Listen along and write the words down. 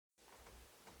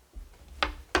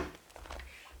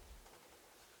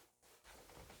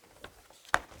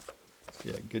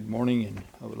Yeah, good morning, and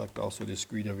I would like to also just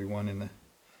greet everyone in the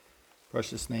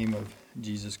precious name of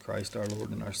Jesus Christ, our Lord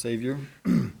and our Savior.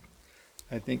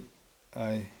 I think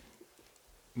I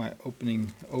might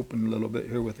open a little bit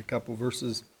here with a couple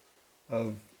verses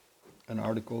of an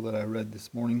article that I read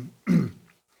this morning.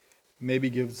 Maybe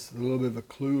gives a little bit of a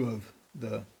clue of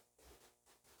the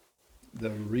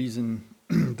reason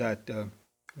that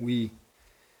we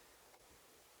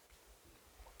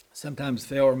sometimes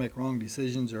fail or make wrong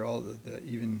decisions, or all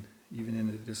even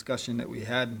in the discussion that we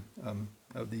had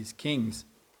of these kings.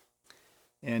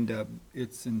 And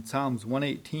it's in Psalms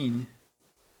 118,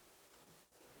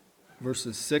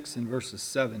 verses 6 and verses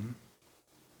 7,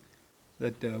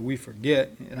 that we forget.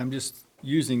 And I'm just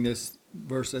using this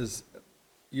verse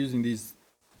using these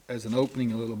as an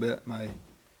opening a little bit.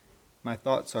 My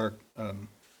thoughts are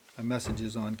my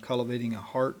messages on cultivating a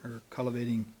heart, or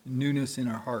cultivating newness in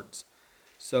our hearts.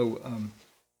 So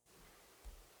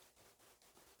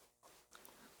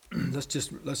let's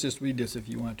just read this if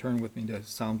you want to turn with me to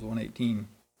Psalms 118.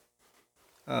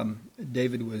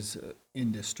 David was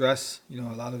in distress, a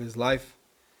lot of his life,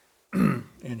 and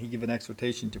he gave an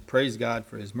exhortation to praise God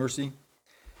for his mercy.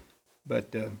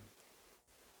 But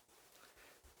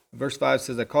verse 5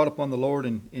 says, I called upon the Lord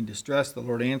in distress. The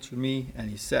Lord answered me,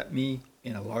 and he set me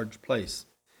in a large place.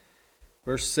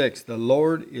 Verse 6, the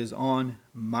Lord is on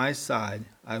my side.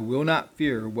 I will not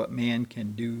fear what man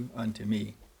can do unto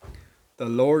me. The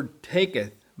Lord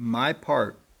taketh my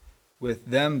part with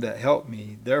them that help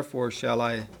me. Therefore shall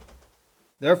I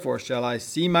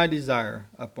see my desire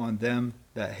upon them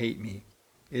that hate me.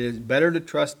 It is better to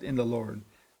trust in the Lord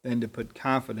than to put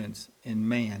confidence in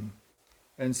man.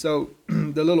 And so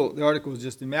the article is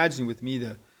just imagine with me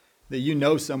that you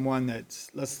know someone that's,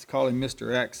 let's call him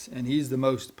Mr. X, and he's the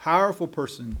most powerful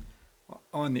person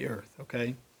on the earth,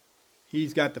 okay?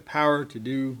 He's got the power to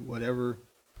do whatever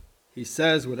he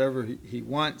says, whatever he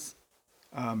wants.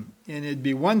 And it'd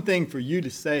be one thing for you to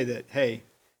say that, hey,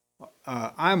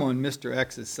 I'm on Mr.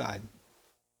 X's side.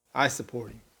 I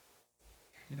support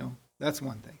him. That's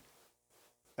one thing.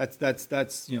 That's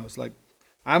it's like,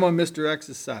 I'm on Mr.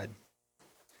 X's side.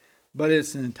 But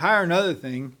it's an entire another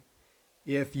thing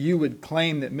if you would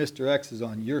claim that Mr. X is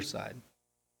on your side,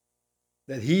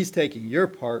 that he's taking your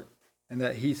part and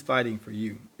that he's fighting for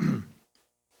you.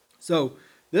 So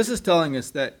this is telling us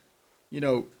that,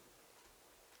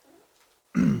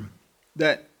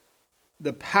 that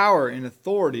the power and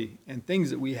authority and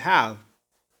things that we have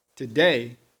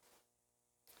today,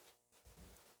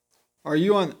 are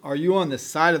you on the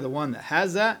side of the one that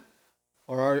has that,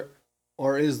 or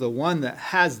is the one that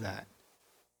has that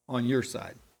on your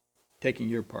side, taking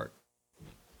your part?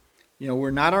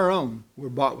 We're not our own. We're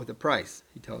bought with a price,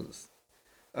 he tells us.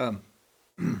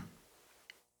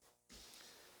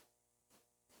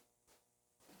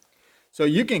 So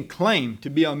you can claim to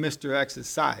be on Mr. X's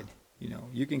side.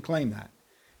 You can claim that.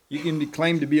 You can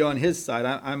claim to be on his side.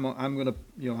 I'm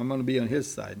gonna be on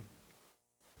his side.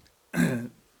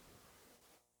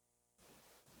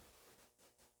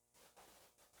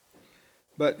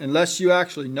 But unless you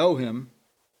actually know him,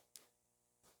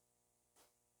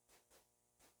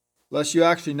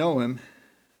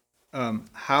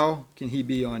 how can he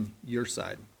be on your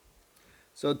side?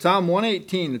 So Psalm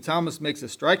 118, the psalmist makes a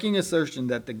striking assertion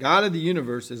that the God of the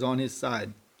universe is on his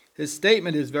side. His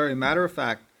statement is very matter of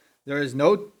fact. There is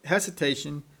no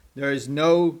hesitation. There is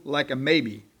no like a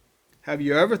maybe. Have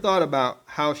you ever thought about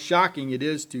how shocking it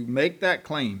is to make that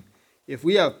claim? If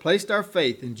we have placed our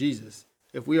faith in Jesus,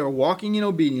 if we are walking in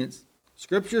obedience,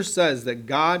 Scripture says that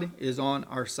God is on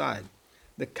our side.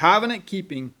 The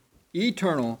covenant-keeping,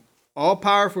 eternal,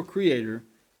 all-powerful Creator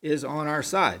is on our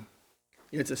side.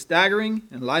 It's a staggering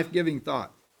and life-giving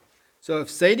thought. So if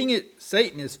Satan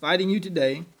is fighting you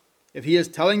today, if he is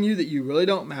telling you that you really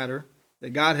don't matter, that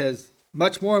God has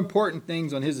much more important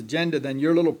things on his agenda than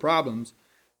your little problems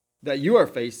that you are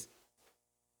facing,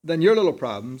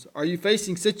 are you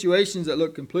facing situations that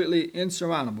look completely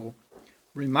insurmountable?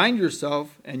 Remind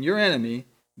yourself and your enemy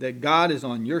that God is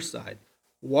on your side.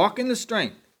 Walk in the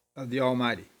strength of the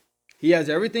Almighty. He has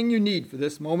everything you need for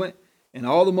this moment and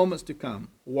all the moments to come.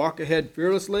 Walk ahead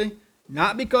fearlessly,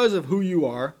 not because of who you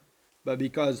are, but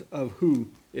because of who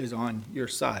is on your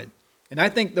side. And I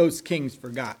think those kings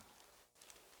forgot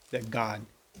that God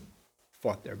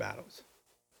fought their battles.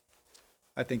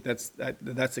 I think that's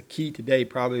a key today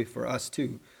probably for us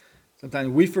too. Sometimes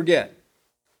we forget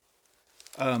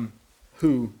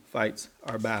who fights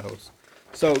our battles.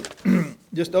 So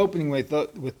just opening with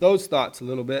those thoughts a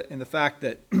little bit, and the fact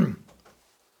that,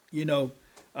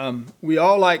 we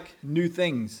all like new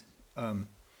things.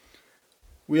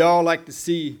 we all like to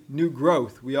see new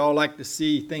growth. We all like to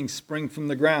see things spring from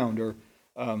the ground, or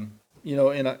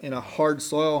in a hard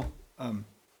soil. None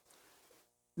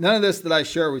of this that I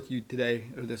share with you today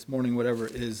or this morning, whatever,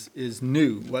 is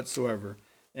new whatsoever.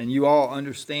 And you all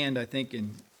understand, I think,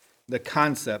 in the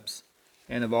concepts,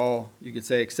 and have all, you could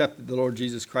say, accepted the Lord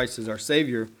Jesus Christ as our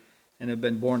Savior and have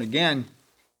been born again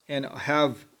and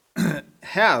have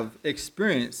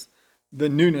experienced the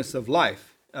newness of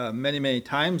life many, many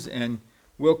times, and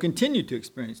will continue to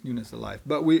experience newness of life.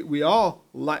 But we all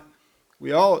like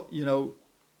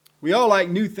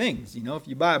new things. If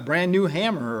you buy a brand new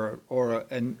hammer or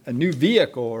a new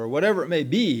vehicle or whatever it may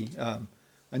be,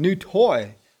 a new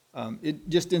toy, it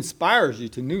just inspires you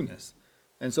to newness.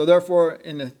 And so therefore,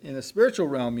 in the spiritual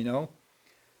realm,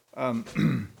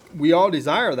 we all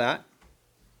desire that,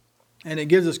 and it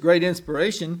gives us great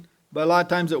inspiration, but a lot of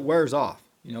times it wears off.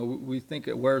 We think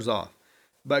it wears off.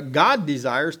 But God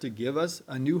desires to give us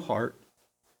a new heart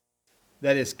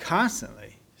that is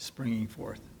constantly springing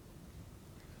forth,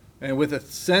 and with a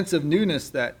sense of newness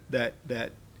that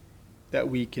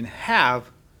we can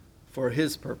have for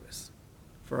His purpose,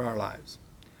 for our lives.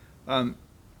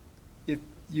 If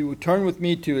you would turn with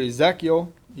me to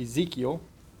Ezekiel,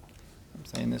 I'm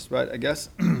saying this right, I guess,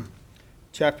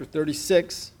 chapter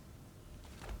 36.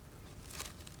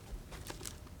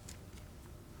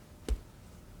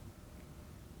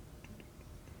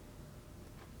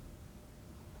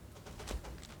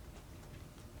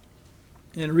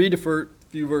 And read a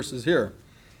few verses here.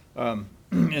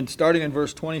 And starting in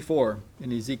verse 24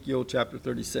 in Ezekiel chapter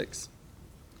 36.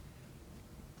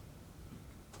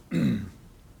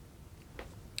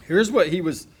 Here's what he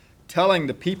was telling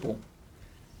the people.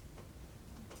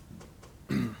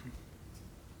 He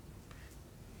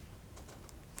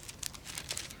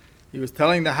was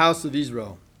telling the house of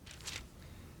Israel.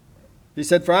 He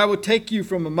said, "For I will take you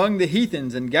from among the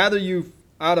heathens and gather you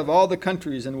out of all the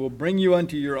countries, and will bring you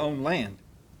unto your own land.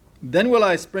 Then will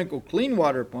I sprinkle clean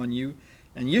water upon you,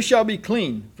 and you shall be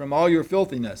clean from all your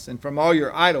filthiness, and from all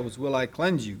your idols will I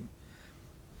cleanse you."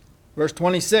 Verse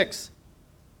 26,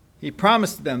 he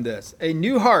promised them this: "A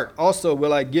new heart also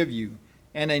will I give you,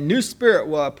 and a new spirit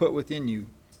will I put within you.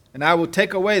 And I will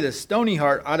take away the stony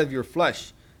heart out of your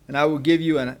flesh, and I will give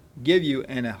you a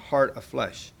heart of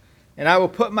flesh. And I will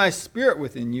put my spirit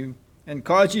within you, and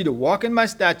cause you to walk in my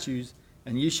statutes,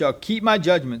 and you shall keep my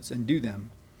judgments and do them.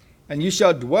 And you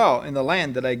shall dwell in the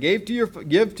land that I gave to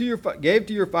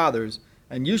your fathers,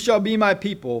 and you shall be my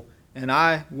people, and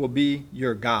I will be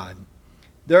your God."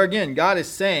 There again, God is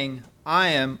saying, I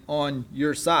am on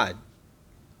your side.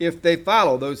 If they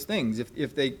follow those things,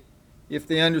 if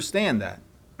they understand that,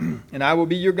 and I will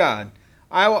be your God.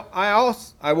 I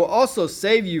will also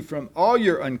save you from all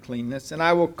your uncleanness, and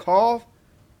I will call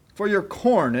for your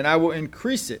corn, and I will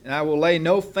increase it, and I will lay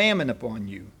no famine upon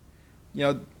you.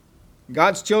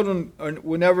 God's children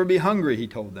will never be hungry, he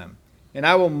told them. "And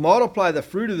I will multiply the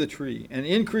fruit of the tree and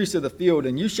increase of the field,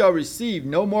 and you shall receive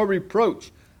no more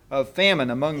reproach of famine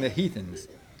among the heathens.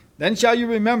 Then shall you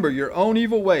remember your own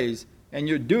evil ways and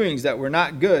your doings that were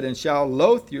not good, and shall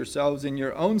loathe yourselves in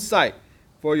your own sight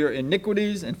for your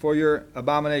iniquities and for your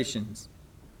abominations.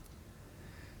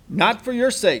 Not for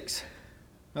your sakes."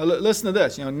 Now listen to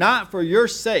this. Not for your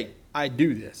sake I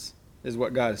do this, is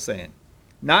what God is saying.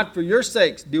 "Not for your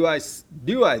sakes do I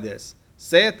this,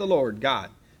 saith the Lord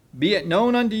God. Be it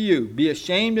known unto you, be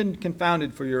ashamed and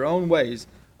confounded for your own ways,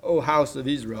 O house of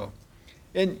Israel."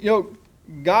 And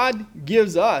God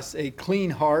gives us a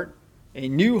clean heart, a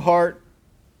new heart,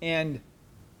 and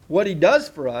what he does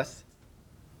for us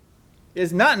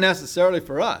is not necessarily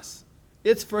for us.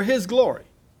 It's for his glory.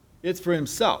 It's for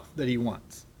himself that he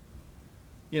wants.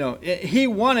 He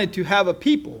wanted to have a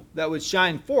people that would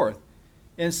shine forth.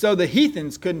 And so the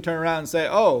heathens couldn't turn around and say,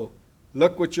 "Oh,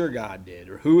 look what your God did,"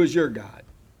 or "Who is your God?"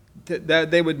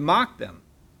 That they would mock them.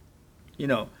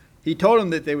 He told them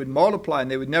that they would multiply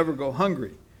and they would never go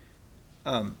hungry.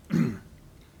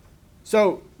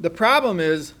 So the problem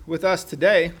is with us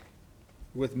today,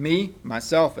 with me,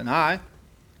 myself, and I,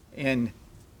 and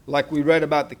like we read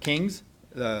about the kings,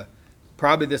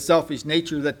 probably the selfish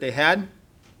nature that they had.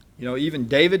 Even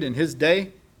David in his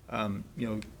day,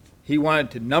 he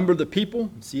wanted to number the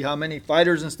people and see how many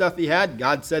fighters and stuff he had.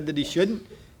 God said that he shouldn't,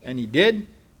 and he did,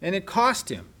 and it cost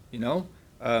him.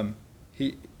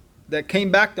 That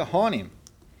came back to haunt him.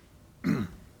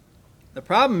 The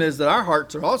problem is that our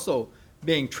hearts are also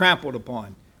being trampled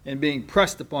upon and being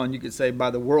pressed upon, you could say,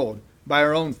 by the world, by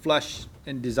our own flesh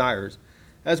and desires,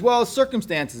 as well as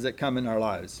circumstances that come in our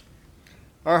lives.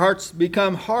 Our hearts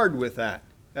become hard with that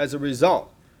as a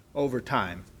result over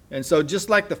time. And so just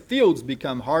like the fields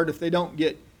become hard if they don't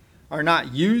get are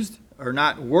not used, or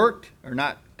not worked, or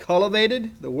not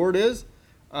cultivated, the word is,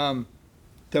 to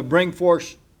bring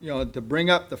forth, to bring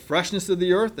up the freshness of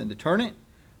the earth and to turn it,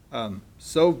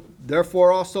 so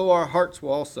therefore also our hearts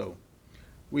will also.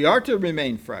 We are to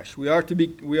remain fresh. We are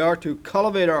to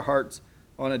cultivate our hearts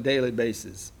on a daily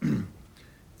basis.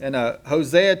 In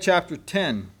Hosea chapter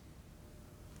 10,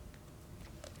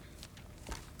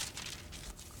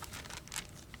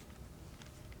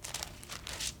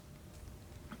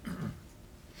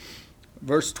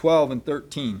 verse 12 and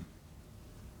 13.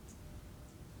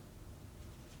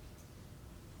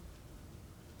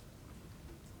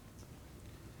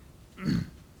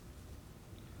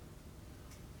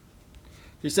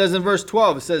 He says in verse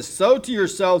 12, it says, sow to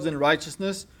yourselves in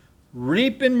righteousness,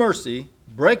 reap in mercy,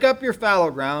 break up your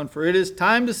fallow ground, for it is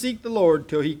time to seek the Lord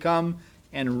till he come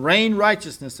and rain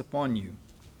righteousness upon you.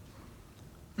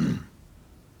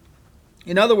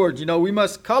 In other words, we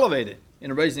must cultivate it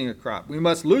in raising a crop. We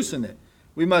must loosen it.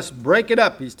 We must break it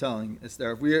up, he's telling us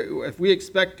there, if we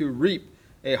expect to reap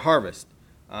a harvest.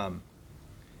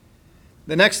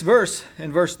 The next verse,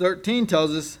 in verse 13,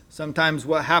 tells us sometimes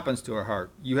what happens to our heart.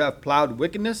 You have plowed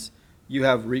wickedness, you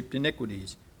have reaped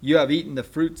iniquities. You have eaten the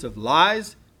fruits of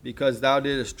lies, because thou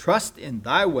didst trust in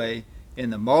thy way, in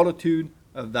the multitude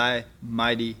of thy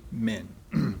mighty men.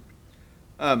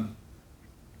 And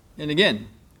again,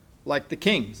 like the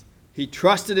kings, he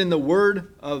trusted in the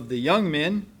word of the young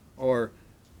men, or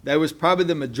that was probably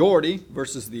the majority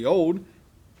versus the old.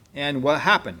 And what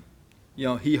happened?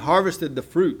 He harvested the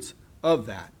fruits of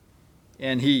that.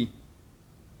 And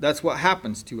that's what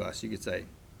happens to us, you could say.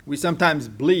 We sometimes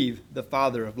believe the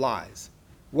father of lies.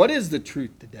 What is the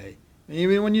truth today? I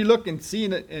mean, when you look and see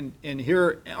and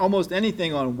hear almost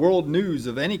anything on world news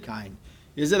of any kind,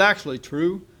 is it actually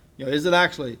true? Is it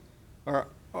actually, or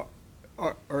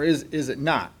is it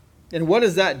not? And what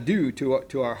does that do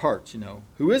to our hearts?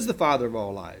 Who is the father of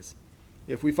all lies?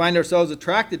 If we find ourselves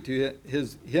attracted to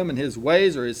him and his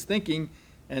ways or his thinking,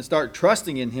 and start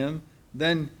trusting in him,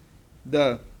 then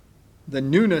the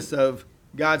newness of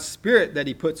God's Spirit that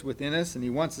he puts within us and he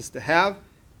wants us to have,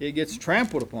 it gets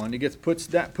trampled upon. It gets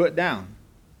put down.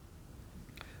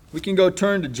 We can go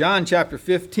turn to John chapter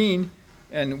 15,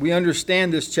 and we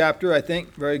understand this chapter, I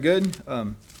think, very good,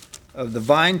 of the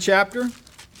vine chapter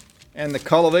and the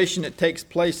cultivation that takes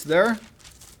place there,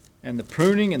 and the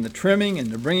pruning and the trimming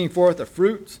and the bringing forth of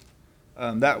fruits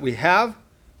that we have.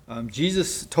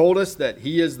 Jesus told us that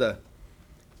he is the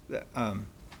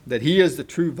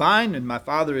true vine, and my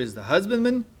Father is the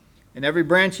husbandman. And every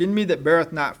branch in me that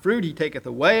beareth not fruit, he taketh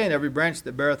away, and every branch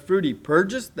that beareth fruit, he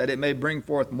purgeth, that it may bring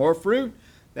forth more fruit.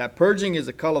 That purging is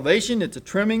a cultivation, it's a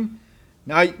trimming.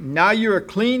 Now you are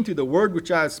clean through the word which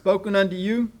I have spoken unto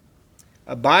you.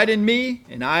 Abide in me,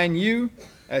 and I in you.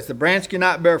 As the branch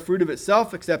cannot bear fruit of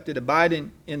itself, except it abide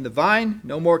in the vine,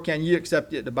 no more can ye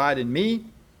except it abide in me.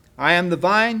 I am the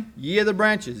vine, ye are the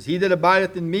branches. He that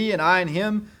abideth in me, and I in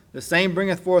him, the same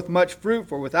bringeth forth much fruit,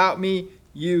 for without me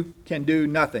you can do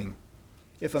nothing.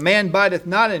 If a man bideth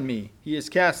not in me, he is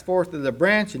cast forth as a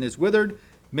branch, and is withered.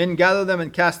 Men gather them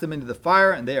and cast them into the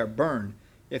fire, and they are burned.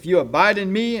 If you abide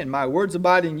in me, and my words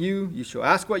abide in you, you shall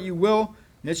ask what you will,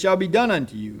 and it shall be done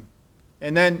unto you.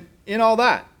 And then in all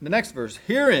that, the next verse,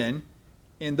 herein,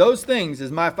 in those things is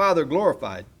my Father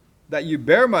glorified, that you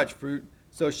bear much fruit,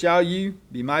 so shall you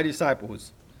be my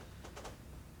disciples.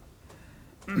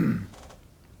 And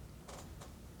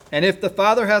if the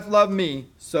Father hath loved me,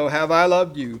 so have I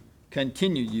loved you.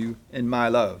 Continue you in my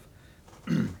love.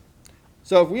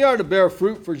 So if we are to bear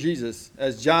fruit for Jesus,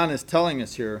 as John is telling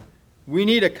us here, we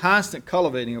need a constant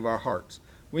cultivating of our hearts.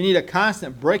 We need a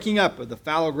constant breaking up of the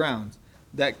fallow grounds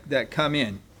that come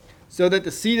in, so that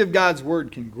the seed of God's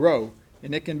word can grow,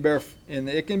 and it can bear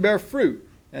fruit,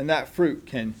 and that fruit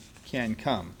can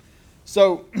come.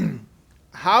 So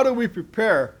how do we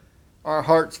prepare our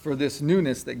hearts for this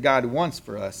newness that God wants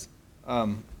for us?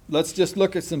 Let's just we're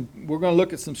going to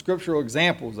look at some scriptural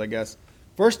examples, I guess.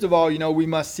 First of all, we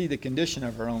must see the condition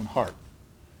of our own heart.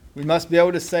 We must be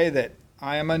able to say that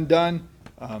I am undone.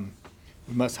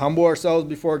 We must humble ourselves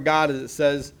before God, as it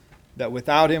says that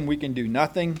without him we can do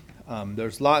nothing.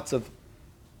 There's lots of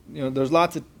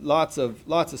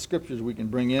scriptures we can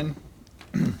bring in.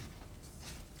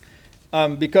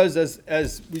 Because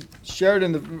as we shared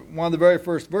in one of the very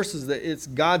first verses, that it's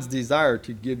God's desire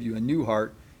to give you a new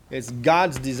heart. It's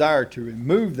God's desire to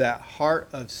remove that heart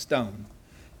of stone,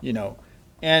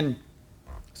 and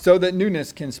so that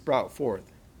newness can sprout forth.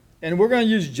 And we're going to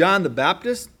use John the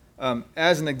Baptist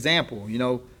as an example.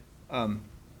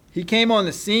 He came on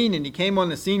the scene, and he came on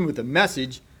the scene with a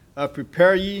message of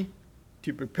prepare ye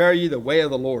the way of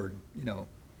the Lord.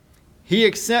 He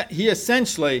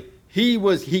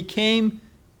came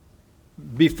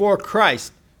before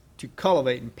Christ to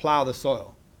cultivate and plow the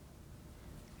soil.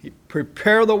 He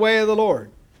prepare the way of the Lord.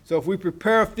 So if we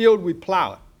prepare a field, we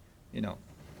plow it,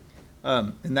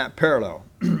 in that parallel.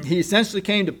 He essentially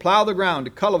came to plow the ground,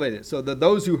 to cultivate it, so that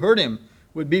those who heard him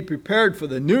would be prepared for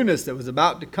the newness that was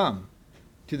about to come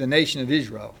to the nation of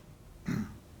Israel.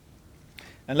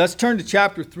 And let's turn to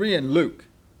chapter 3 in Luke.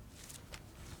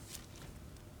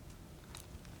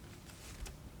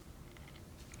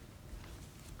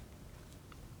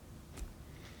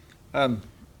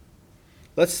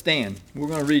 Let's stand. We're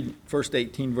going to read first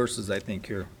 18 verses, I think,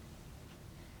 here.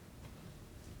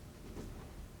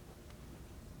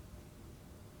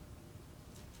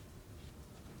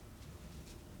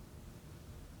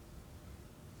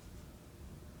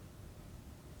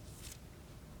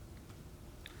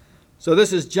 So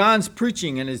this is John's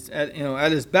preaching and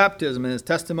at his baptism and his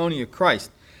testimony of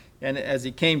Christ, and as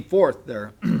he came forth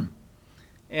there.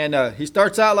 And he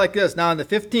starts out like this. Now in the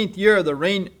 15th year of the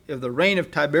reign of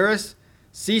Tiberius,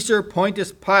 Caesar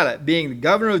Pontius Pilate being the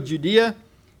governor of Judea,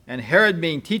 and Herod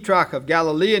being tetrarch of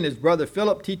Galilee, and his brother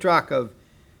Philip tetrarch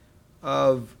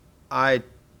of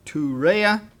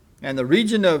Iturea, and the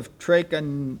region of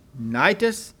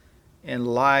Trachonitis, and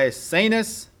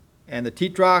Lysanus, and the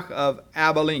tetrarch of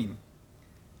Abilene.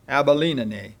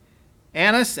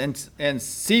 Annas and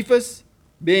Cephas,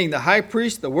 being the high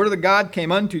priest, the word of the God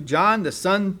came unto John, the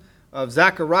son of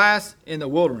Zacharias, in the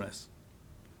wilderness.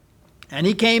 And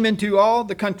he came into all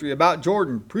the country about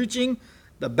Jordan, preaching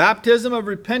the baptism of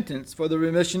repentance for the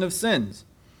remission of sins.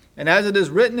 And as it is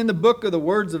written in the book of the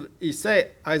words of Isaiah,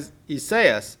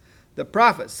 the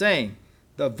prophet, saying,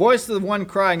 the voice of the one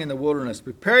crying in the wilderness,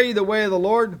 prepare ye the way of the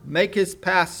Lord, make his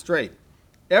path straight.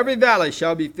 Every valley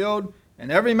shall be filled,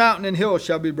 and every mountain and hill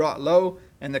shall be brought low,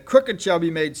 and the crooked shall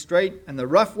be made straight, and the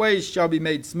rough ways shall be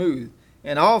made smooth,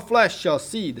 and all flesh shall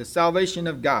see the salvation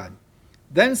of God.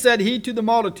 Then said he to the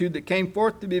multitude that came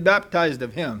forth to be baptized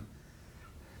of him.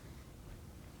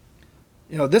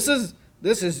 This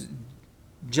is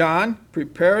John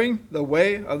preparing the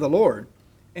way of the Lord.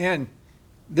 And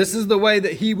this is the way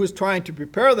that he was trying to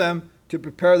prepare them, to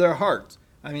prepare their hearts.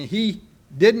 I mean, he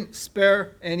didn't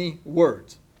spare any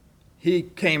words. He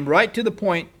came right to the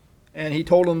point, and he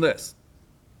told them this.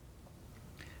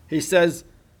 He says,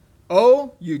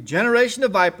 O you generation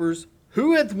of vipers,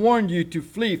 who hath warned you to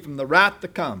flee from the wrath to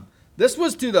come? This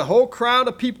was to the whole crowd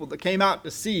of people that came out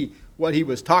to see what he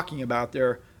was talking about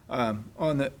there by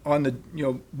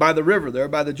the river there,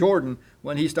 by the Jordan,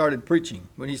 when he started preaching.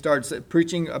 When he started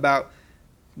preaching about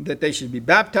that they should be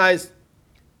baptized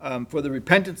for the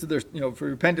repentance of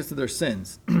their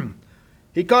sins.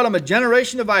 He called them a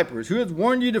generation of vipers, who hath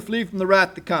warned you to flee from the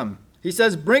wrath to come. He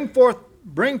says, Bring forth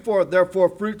therefore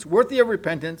fruits worthy of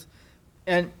repentance,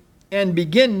 and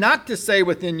begin not to say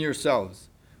within yourselves,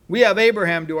 we have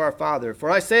Abraham to our father. For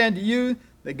I say unto you,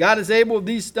 that God is able of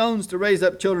these stones to raise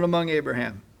up children among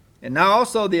Abraham. And now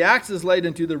also the axe is laid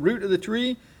unto the root of the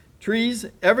trees.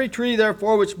 Every tree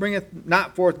therefore which bringeth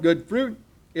not forth good fruit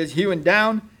is hewn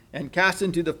down and cast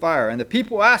into the fire. And the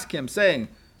people ask him, saying,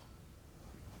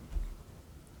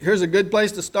 here's a good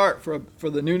place to start for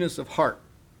the newness of heart.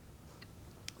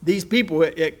 These people,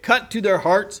 it cut to their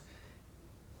hearts,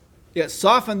 it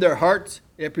softened their hearts,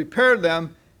 it prepared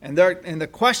them, and the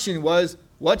question was,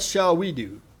 what shall we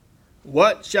do?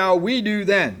 What shall we do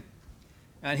then?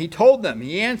 And he told them,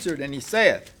 he answered, and he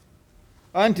saith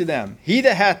unto them, he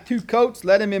that hath two coats,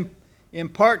 let him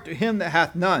impart to him that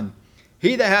hath none.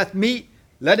 He that hath meat,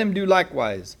 let him do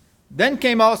likewise. Then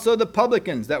came also the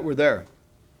publicans that were there,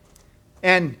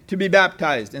 and to be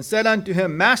baptized, and said unto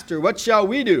him, Master, what shall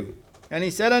we do? And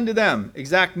he said unto them,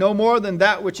 Exact no more than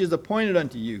that which is appointed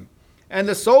unto you. And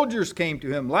the soldiers came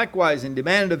to him likewise, and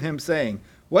demanded of him, saying,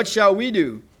 What shall we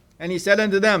do? And he said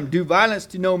unto them, Do violence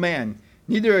to no man,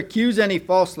 neither accuse any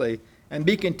falsely, and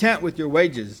be content with your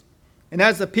wages. And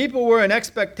as the people were in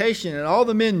expectation, and all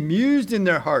the men mused in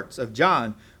their hearts of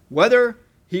John, whether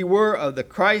he were of the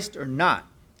Christ or not,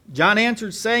 John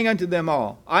answered, saying unto them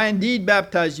all, I indeed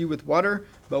baptize you with water,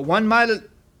 but one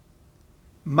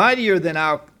mightier than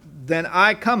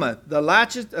I cometh, the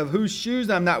latchet of whose shoes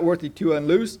I am not worthy to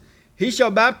unloose. He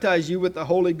shall baptize you with the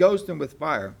Holy Ghost and with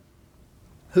fire,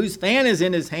 whose fan is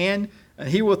in his hand, and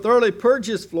he will thoroughly purge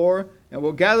his floor, and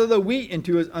will gather the wheat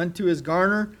unto his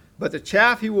garner, but the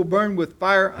chaff he will burn with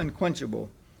fire unquenchable.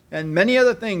 And many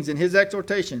other things in his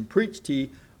exhortation preached he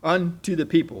unto the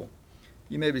people.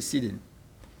 You may be seated.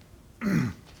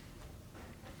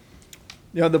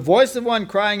 The voice of one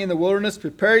crying in the wilderness,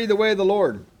 prepare ye the way of the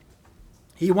Lord.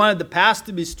 He wanted the paths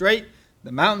to be straight,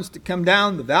 the mountains to come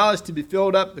down, the valleys to be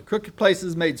filled up, the crooked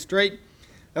places made straight.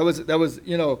 That was that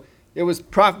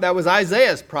was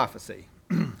Isaiah's prophecy.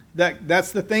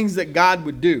 That's the things that God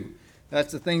would do.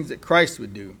 That's the things that Christ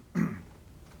would do.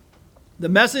 The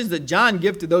message that John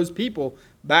gave to those people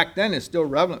back then is still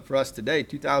relevant for us today,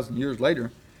 2,000 years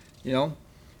later.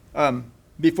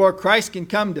 Before Christ can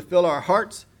come to fill our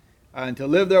hearts and to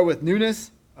live there with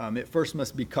newness, it first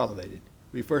must be cultivated.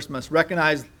 We first must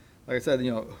recognize, like I said,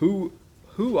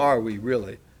 who are we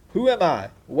really? Who am I?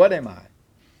 What am I?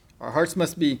 Our hearts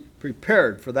must be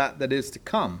prepared for that is to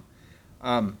come.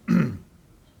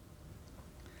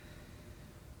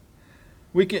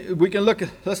 We can look at,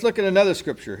 let's look at another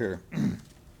scripture here.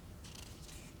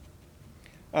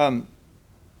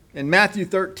 In Matthew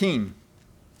 13,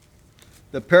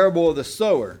 the parable of the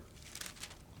sower.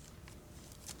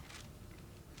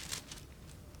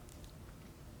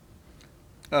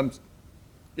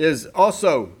 Is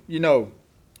also,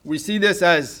 we see this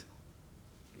as,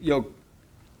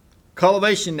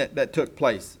 cultivation that took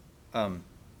place.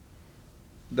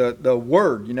 The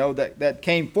word, that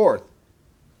came forth.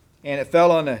 And it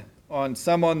fell on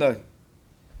some on the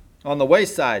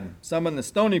wayside, some in the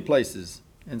stony places,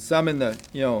 and some in the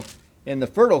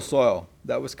fertile soil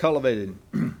that was cultivated.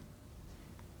 And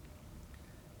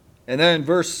then in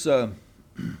verse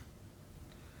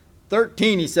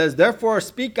 13 he says, "Therefore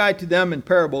speak I to them in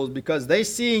parables, because they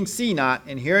seeing see not,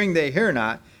 and hearing they hear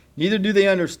not, neither do they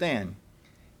understand.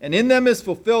 And in them is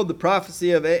fulfilled the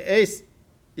prophecy of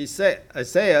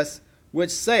Isaiah,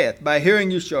 which saith, By hearing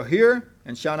you shall hear,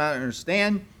 and shall not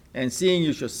understand, and seeing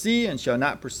you shall see, and shall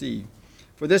not perceive.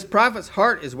 For this prophet's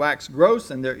heart is waxed gross,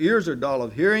 and their ears are dull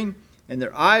of hearing, and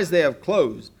their eyes they have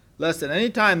closed, lest at any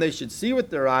time they should see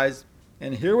with their eyes,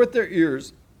 and hear with their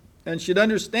ears, and should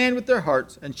understand with their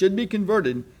hearts, and should be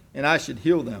converted, and I should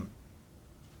heal them.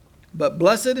 But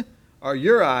blessed are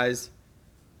your eyes,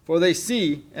 for they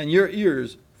see, and your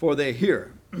ears, for they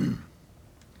hear."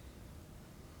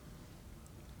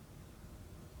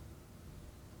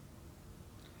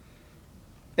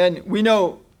 And we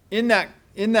know in that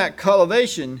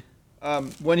cultivation,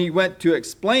 when he went to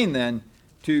explain then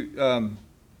to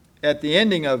at the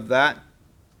ending of that,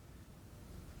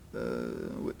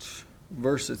 which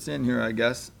verse it's in here, I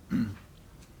guess.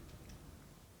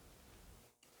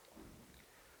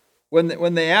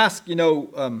 When they ask,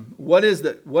 what is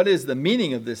the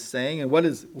meaning of this saying, and what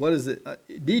is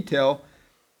it detail,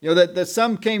 that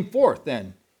some came forth.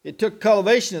 Then it took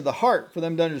cultivation of the heart for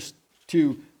them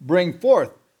to bring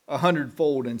forth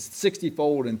 100-fold and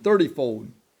 60-fold and 30-fold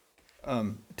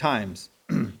times.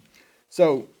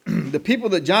 So the people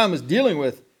that John was dealing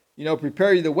with,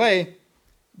 prepare you the way.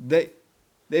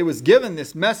 They was given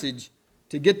this message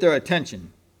to get their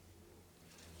attention.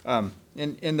 And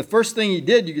the first thing he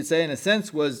did, you could say, in a sense,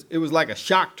 it was like a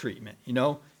shock treatment.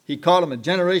 He called them a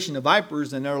generation of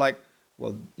vipers, and they're like,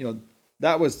 well,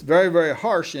 that was very, very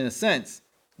harsh in a sense,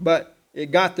 but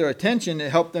it got their attention.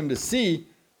 It helped them to see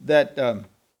that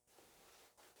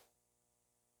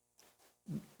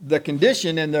the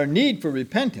condition and their need for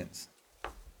repentance.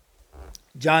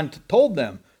 John told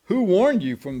them, "Who warned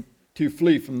you to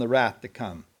flee from the wrath to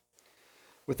come?"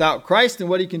 Without Christ and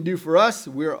what He can do for us,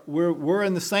 we're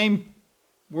in the same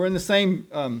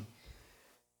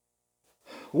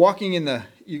walking in the,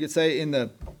 you could say, in the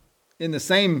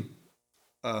same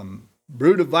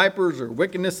brood of vipers or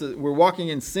wickedness. We're walking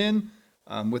in sin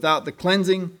without the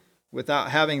cleansing, without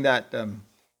having that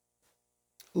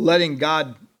letting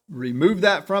God remove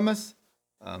that from us.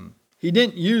 He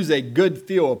didn't use a good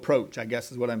feel approach, I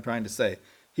guess is what I'm trying to say.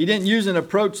 He didn't use an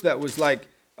approach that was like,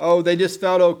 oh, they just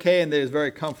felt okay and they was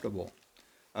very comfortable.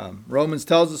 Romans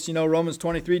tells us, Romans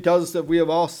 23 tells us that we have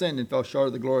all sinned and fell short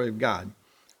of the glory of God.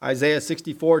 Isaiah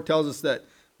 64 tells us that,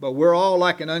 but we're all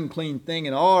like an unclean thing,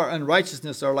 and all our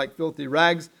unrighteousness are like filthy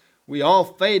rags. We all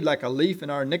fade like a leaf,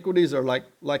 and our iniquities are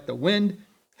like the wind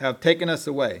have taken us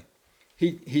away.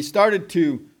 He started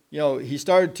to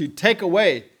take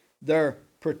away their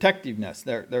protectiveness,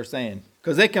 they're saying,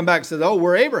 because they come back and say, oh,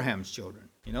 we're Abraham's children,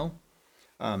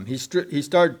 He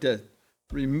started to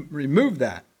remove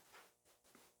that.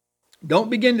 Don't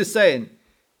begin to say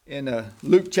in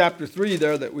Luke chapter 3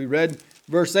 there that we read,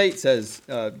 verse 8 says,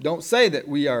 don't say that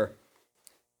we have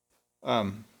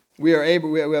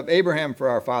Abraham for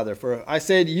our father. For I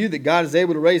say to you that God is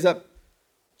able to raise up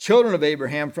children of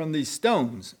Abraham from these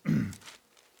stones.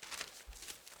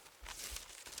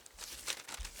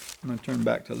 I'm going to turn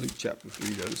back to Luke chapter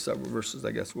 3. There's several verses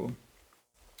I guess we'll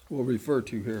refer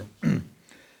to here.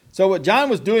 So what John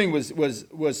was doing was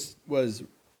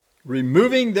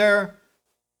removing their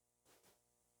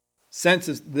sense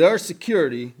of their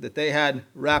security that they had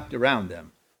wrapped around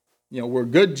them. We're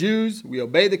good Jews. We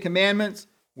obey the commandments.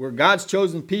 We're God's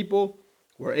chosen people.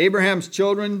 We're Abraham's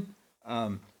children.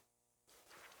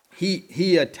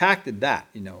 He attacked that.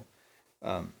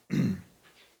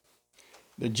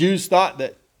 The Jews thought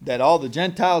that all the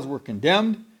Gentiles were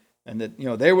condemned, and that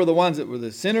they were the ones that were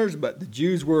the sinners, but the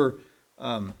Jews were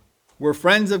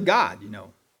friends of God.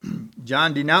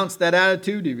 John denounced that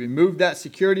attitude. He removed that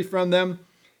security from them.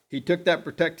 He took that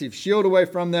protective shield away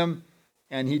from them,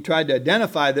 and he tried to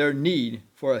identify their need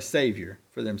for a Savior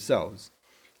for themselves.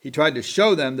 He tried to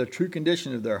show them the true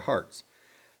condition of their hearts.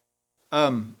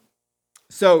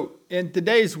 So in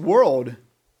today's world,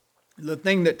 the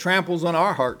thing that tramples on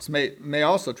our hearts may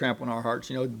also trample on our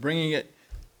hearts, bringing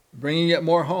it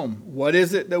more home. What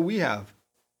is it that we have?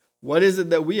 What is it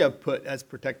that we have put as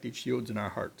protective shields in our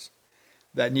hearts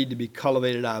that need to be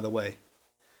cultivated out of the way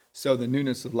so the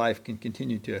newness of life can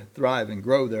continue to thrive and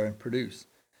grow there and produce?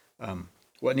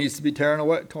 What needs to be torn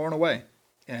away?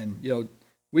 And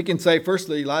we can say,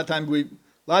 firstly, a lot of times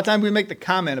we make the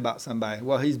comment about somebody,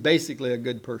 well, he's basically a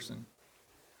good person.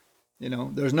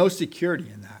 There's no security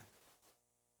in that.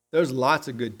 There's lots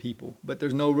of good people, but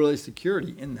there's no really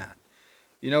security in that.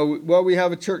 We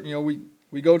have a church.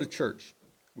 We go to church.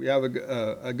 We have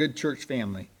a good church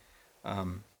family.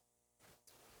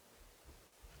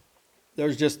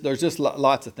 There's just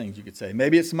lots of things you could say.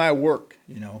 Maybe it's my work.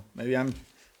 Maybe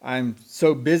I'm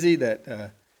so busy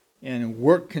that and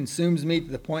work consumes me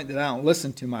to the point that I don't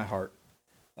listen to my heart.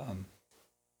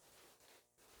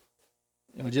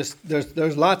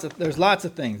 There's lots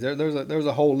of things. There's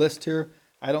a whole list here.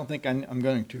 I don't think I'm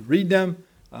going to read them.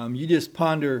 You just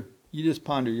ponder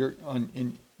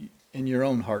in your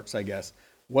own hearts, I guess.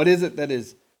 What is it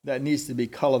that needs to be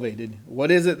cultivated?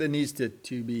 What is it that needs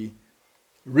to be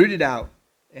rooted out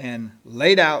and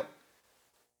laid out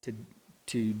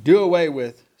to do away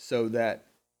with so that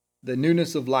the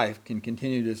newness of life can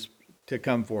continue to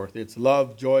come forth? It's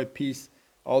love, joy, peace,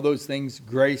 all those things,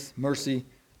 grace, mercy,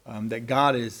 that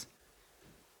God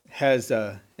has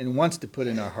and wants to put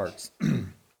in our hearts.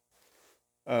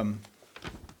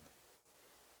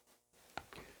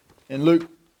 In Luke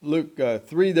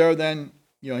 3 there, then,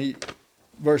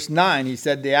 verse 9, he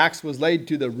said the axe was laid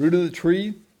to the root of the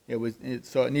tree.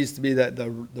 So it needs to be that the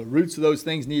roots of those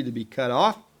things need to be cut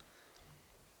off.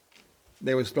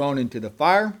 They was thrown into the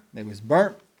fire. They was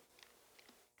burnt.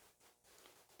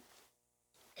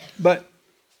 But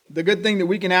the good thing that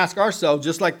we can ask ourselves,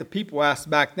 just like the people asked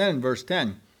back then in verse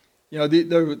 10,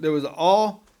 there was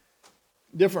all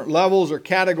different levels or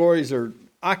categories or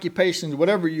occupations,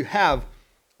 whatever you have,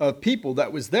 of people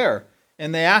that was there.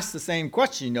 And they asked the same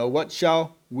question, what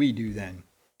shall we do then?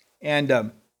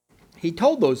 And he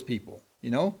told those people,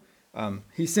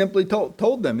 he simply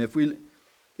told them, if we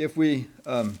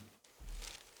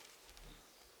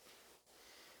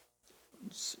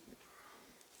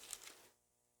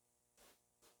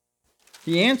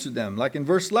he answered them, like in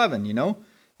verse 11,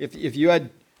 if you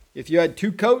had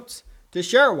two coats, to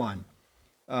share one.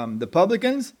 The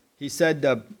publicans, he said,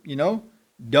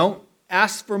 don't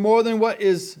ask for more than what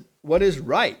is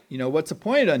right, what's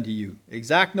appointed unto you.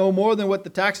 Exact no more than what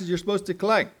the taxes you're supposed to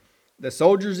collect. The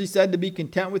soldiers, he said, to be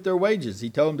content with their wages.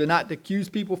 He told them to not accuse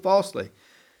people falsely.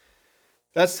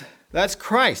 That's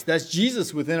Christ. That's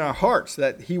Jesus within our hearts,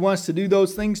 that he wants to do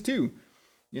those things too.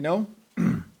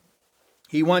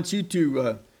 He wants you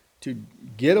to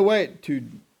get away, to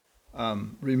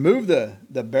remove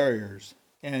the barriers.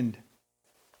 And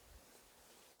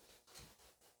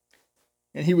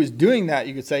he was doing that,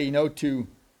 you could say,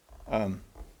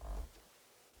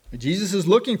 Jesus is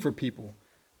looking for people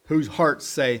whose hearts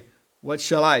say, what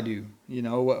shall I do?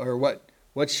 Or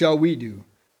what shall we do?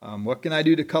 What can I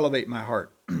do to cultivate my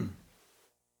heart?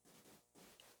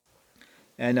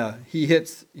 And he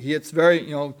hits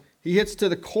to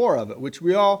the core of it, which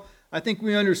I think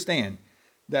we understand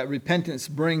that repentance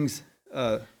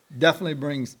definitely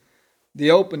brings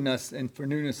the openness and for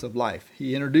newness of life.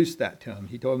 He introduced that to them.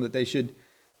 He told them that they should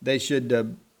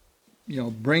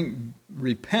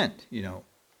repent.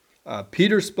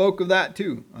 Peter spoke of that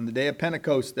too on the day of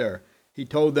Pentecost. There, he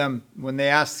told them when they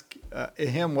asked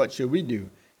him, "What should we do?"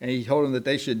 and he told them that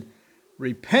they should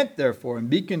repent, therefore, and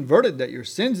be converted, that your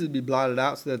sins would be blotted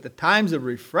out, so that the times of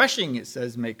refreshing, it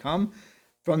says, may come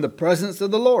from the presence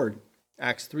of the Lord.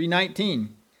 Acts 3:19.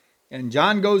 And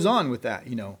John goes on with that.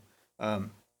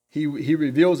 He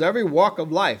reveals every walk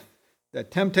of life, the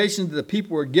temptations that the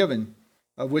people were given,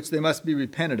 of which they must be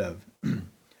repented of.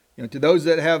 To those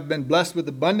that have been blessed with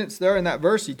abundance there in that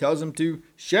verse, he tells them to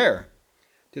share.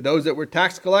 To those that were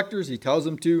tax collectors, he tells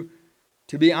them to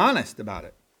be honest about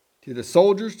it. to the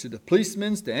soldiers, to the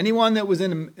policemen, to anyone that was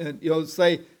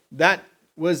say that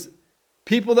was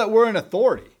people that were in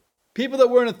authority. People that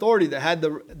were in authority that had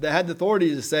the authority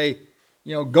to say,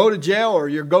 go to jail or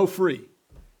you're go free.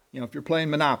 If you're playing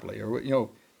Monopoly or,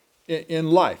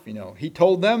 in life, he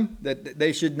told them that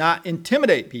they should not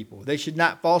intimidate people. They should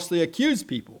not falsely accuse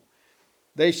people.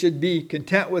 They should be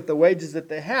content with the wages that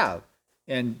they have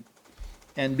and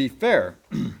be fair.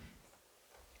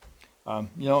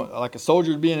 Like a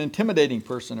soldier would be an intimidating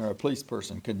person, or a police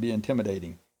person could be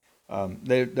intimidating.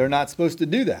 They're not supposed to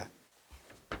do that.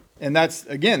 And that's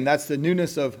the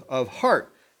newness of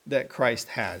heart that Christ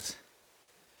has,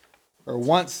 or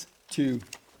wants to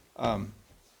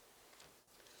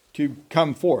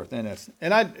come forth in us.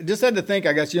 And I just had to think,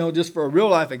 I guess, just for a real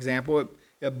life example,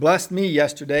 it blessed me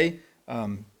yesterday.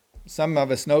 Some of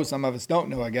us know, some of us don't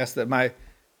know, I guess, that my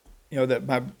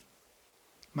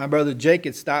brother Jake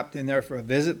had stopped in there for a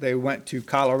visit. They went to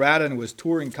Colorado and was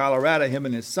touring Colorado, him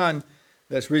and his son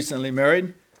that's recently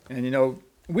married. And,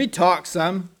 we talked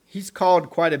some. He's called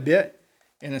quite a bit,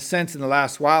 in a sense, in the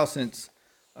last while, since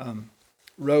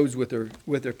Rose with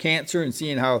her cancer, and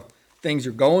seeing how things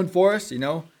are going for us.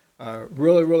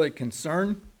 Really, really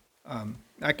concerned.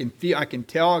 I can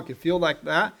feel like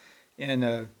that.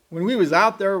 And when we was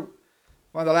out there, one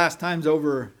of the last times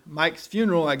over Mike's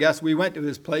funeral, I guess we went to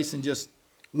his place and just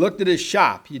looked at his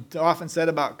shop. He'd often said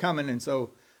about coming, and so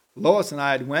Lois and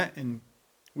I had went and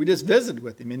we just visited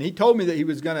with him. And he told me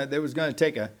that they was gonna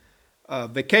take a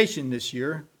vacation this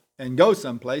year and go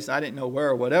someplace. I didn't know where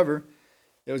or whatever.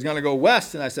 It was going to go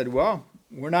west, and I said, well,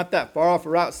 we're not that far off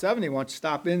of Route 70. Why don't you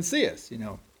stop in and see us,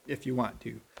 if you want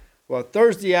to. Well,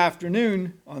 Thursday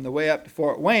afternoon, on the way up to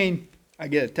Fort Wayne, I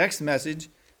get a text message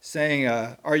saying,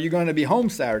 are you going to be home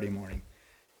Saturday morning?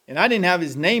 And I didn't have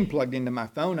his name plugged into my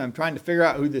phone. I'm trying to figure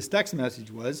out who this text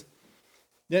message was.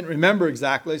 Didn't remember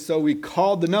exactly, so we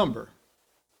called the number.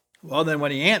 Well, then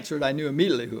when he answered, I knew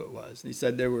immediately who it was. He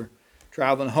said they were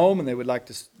traveling home, and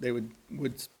they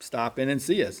would stop in and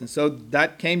see us. And so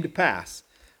that came to pass,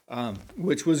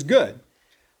 which was good.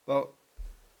 Well,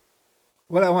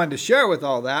 what I wanted to share with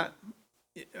all that,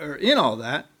 or in all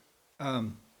that,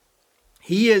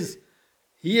 he is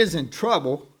in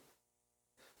trouble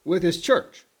with his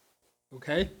church.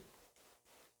 Okay?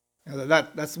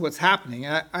 That's what's happening.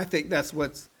 And I think that's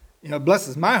what's,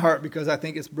 blesses my heart, because I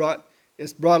think it's brought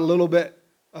a little bit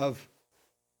of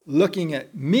looking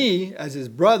at me as his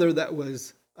brother that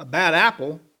was a bad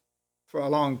apple for a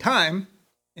long time,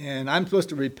 and I'm supposed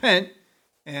to repent,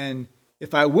 and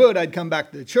if I would, I'd come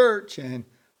back to the church, and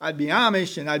I'd be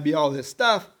Amish, and I'd be all this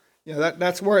stuff.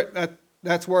 That's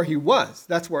where he was.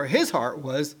 That's where his heart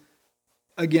was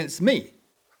against me,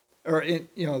 or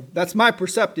that's my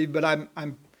perceptive, but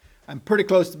I'm pretty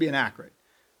close to being accurate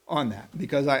on that,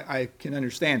 because I can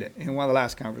understand it in one of the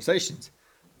last conversations.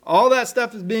 All that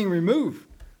stuff is being removed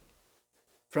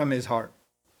from his heart.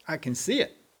 I can see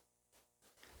it.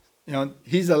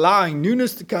 He's allowing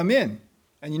newness to come in.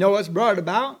 And you know what's brought it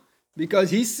about?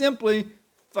 Because he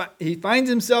finds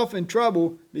himself in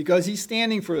trouble because he's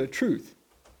standing for the truth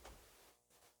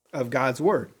of God's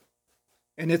word.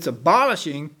 And it's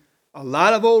abolishing a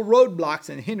lot of old roadblocks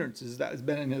and hindrances that has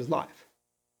been in his life.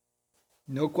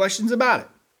 No questions about it.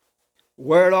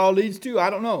 Where it all leads to, I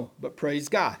don't know, but praise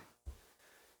God.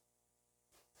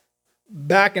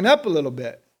 Backing up a little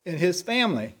bit, in his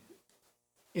family,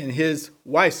 in his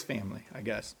wife's family, I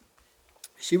guess.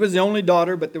 She was the only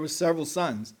daughter, but there were several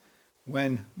sons.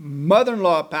 When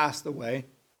mother-in-law passed away,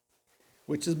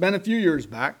 which has been a few years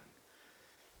back,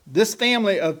 this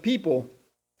family of people,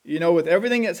 with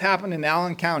everything that's happened in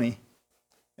Allen County,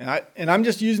 and I'm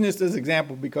just using this as an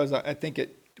example because I think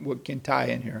it can tie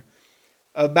in here,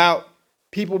 about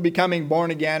people becoming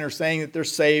born again or saying that they're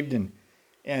saved and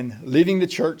leaving the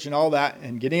church and all that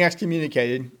and getting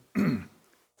excommunicated.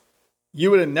 You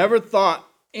would have never thought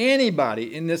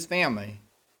anybody in this family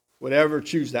would ever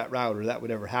choose that route or that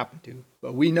would ever happen to.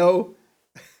 But we know,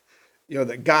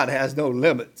 that God has no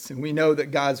limits, and we know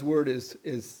that God's word is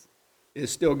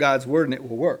still God's word, and it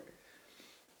will work.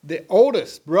 The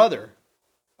oldest brother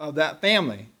of that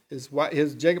family is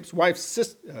Jacob's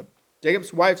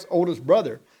wife's oldest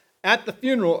brother, at the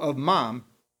funeral of Mom,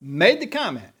 made the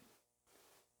comment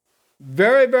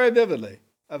very, very vividly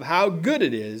of how good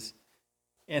it is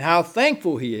and how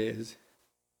thankful he is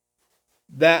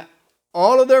that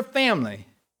all of their family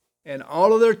and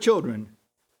all of their children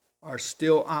are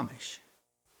still Amish.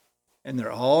 And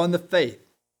they're all in the faith,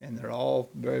 and they're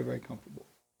all very, very comfortable.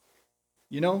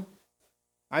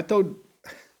 I told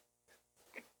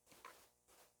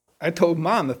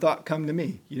Mom the thought come to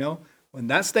me, when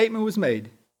that statement was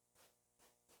made,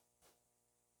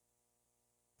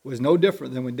 was no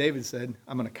different than when David said,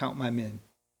 I'm going to count my men.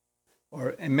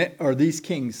 Or these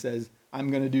kings says, I'm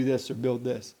going to do this or build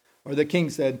this. Or the king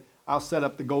said, I'll set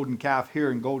up the golden calf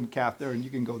here and golden calf there, and you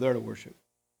can go there to worship.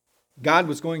 God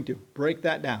was going to break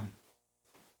that down.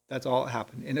 That's all that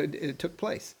happened. And it took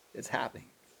place. It's happening.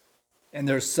 And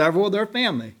there's several of their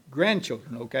family,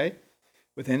 grandchildren, okay,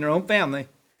 within their own family,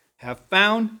 have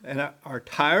found and are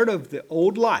tired of the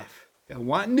old life and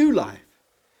want new life,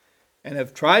 and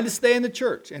have tried to stay in the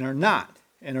church and are not,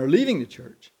 and are leaving the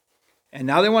church. And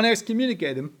now they want to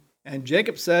excommunicate them. And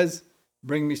Jacob says,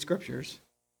 bring me scriptures.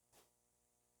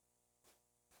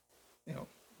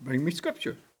 Bring me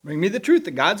scripture. Bring me the truth, the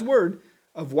God's word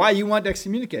of why you want to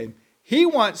excommunicate him. He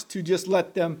wants to just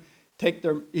let them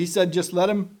he said, just let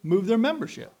them move their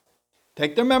membership.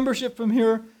 Take their membership from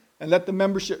here and let them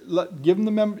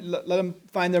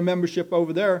find their membership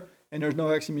over there, and there's no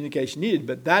excommunication needed.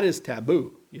 But that is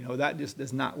taboo. That just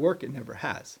does not work. It never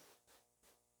has.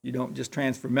 You don't just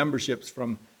transfer memberships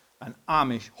from an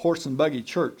Amish horse and buggy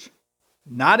church,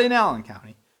 not in Allen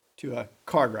County, to a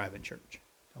car driving church.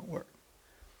 Don't work.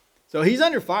 So he's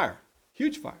under fire,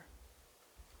 huge fire.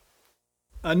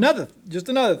 Another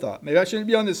thought. Maybe I shouldn't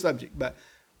be on this subject, but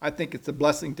I think it's a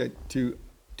blessing to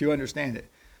understand it.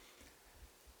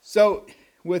 So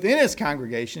within his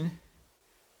congregation,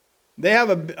 they have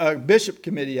a bishop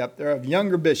committee up there of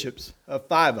younger bishops, of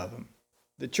 5 of them.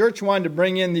 The church wanted to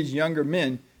bring in these younger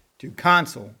men to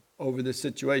counsel over the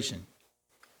situation.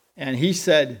 And he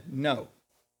said no.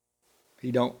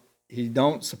 He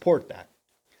don't support that.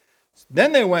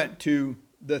 Then they went to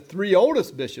the 3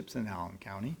 oldest bishops in Allen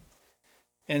County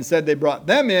and said they brought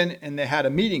them in and they had a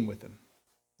meeting with them.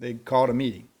 They called a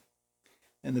meeting.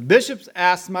 And the bishops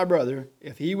asked my brother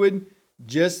if he would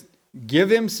just give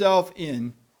himself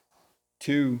in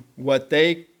to what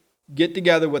they get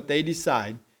together, what they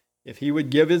decide, if he would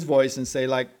give his voice and say,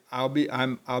 like, I'll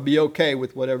be okay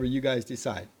with whatever you guys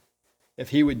decide. If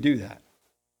he would do that.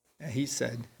 And he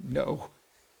said, no.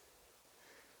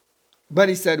 But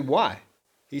he said, why?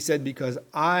 He said, because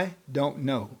I don't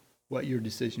know what your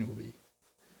decision will be.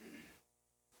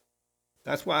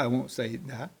 That's why I won't say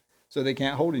that, so they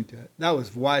can't hold him to it. That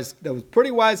was wise. That was pretty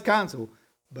wise counsel,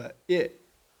 but it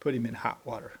put him in hot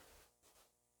water.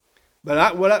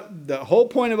 But the whole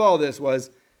point of all this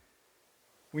was,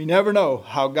 we never know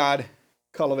how God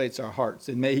cultivates our hearts,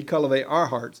 and may He cultivate our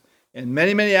hearts in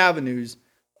many, many avenues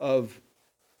of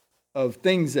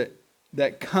things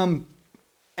that come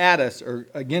at us or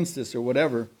against us or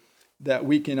whatever, that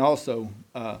we can also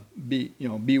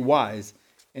be wise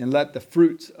and let the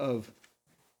fruits of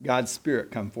God's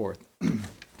Spirit come forth.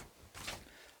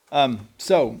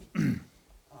 So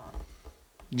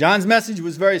John's message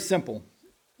was very simple.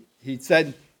 He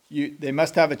said they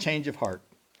must have a change of heart.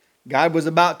 God was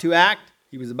about to act.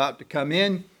 He was about to come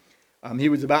in. He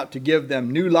was about to give them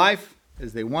new life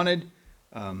as they wanted.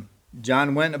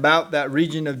 John went about that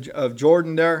region of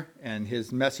Jordan there, and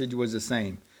his message was the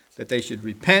same, that they should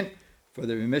repent for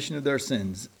the remission of their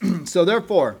sins. So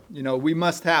therefore, we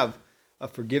must have a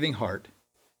forgiving heart.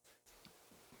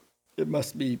 It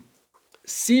must be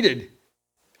seated.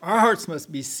 Our hearts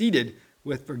must be seated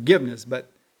with forgiveness,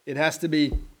 but it has to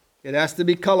be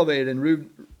cultivated and rooted,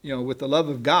 with the love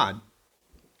of God,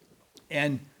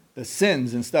 and the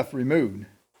sins and stuff removed.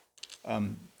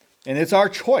 And it's our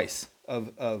choice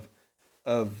of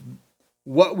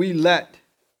what we let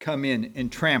come in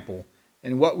and trample,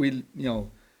 and what we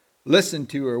listen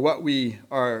to, or what we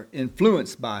are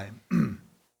influenced by.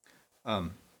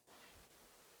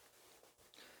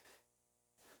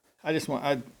 I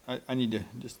need to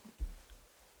just,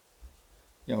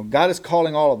 God is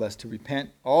calling all of us to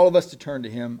repent, all of us to turn to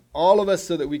Him, all of us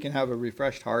so that we can have a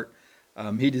refreshed heart.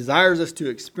 He desires us to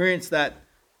experience that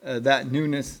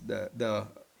newness, to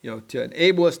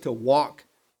enable us to walk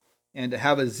and to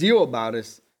have a zeal about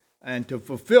us and to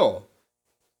fulfill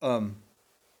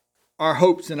our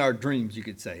hopes and our dreams, you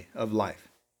could say, of life.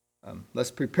 Let's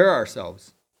prepare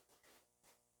ourselves.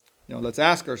 Let's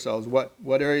ask ourselves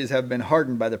what areas have been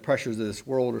hardened by the pressures of this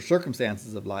world or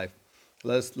circumstances of life.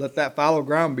 Let that fallow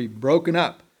ground be broken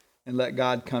up and let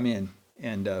God come in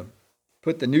and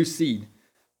put the new seed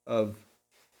of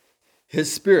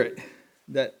His Spirit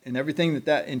and everything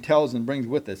that entails and brings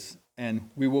with us. And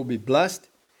we will be blessed.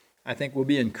 I think we'll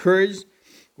be encouraged.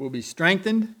 We'll be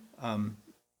strengthened. And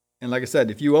like I said,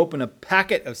 if you open a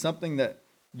packet of something that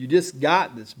you just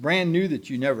got that's brand new that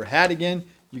you never had again,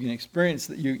 you can experience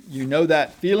that. You know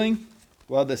that feeling.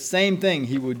 Well, the same thing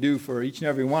He will do for each and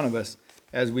every one of us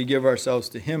as we give ourselves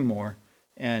to Him more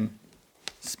and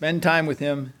spend time with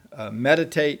Him,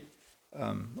 meditate,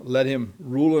 let Him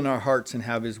rule in our hearts and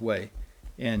have His way.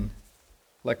 And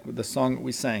like with the song that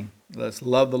we sang. Let's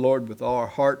love the Lord with all our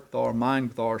heart, with all our mind,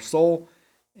 with all our soul.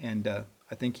 And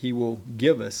I think he will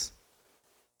give us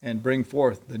and bring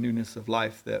forth the newness of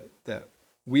life that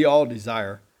we all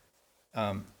desire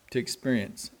to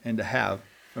experience and to have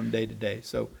from day to day.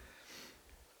 So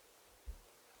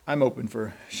I'm open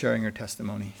for sharing our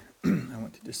testimony. I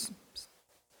want to just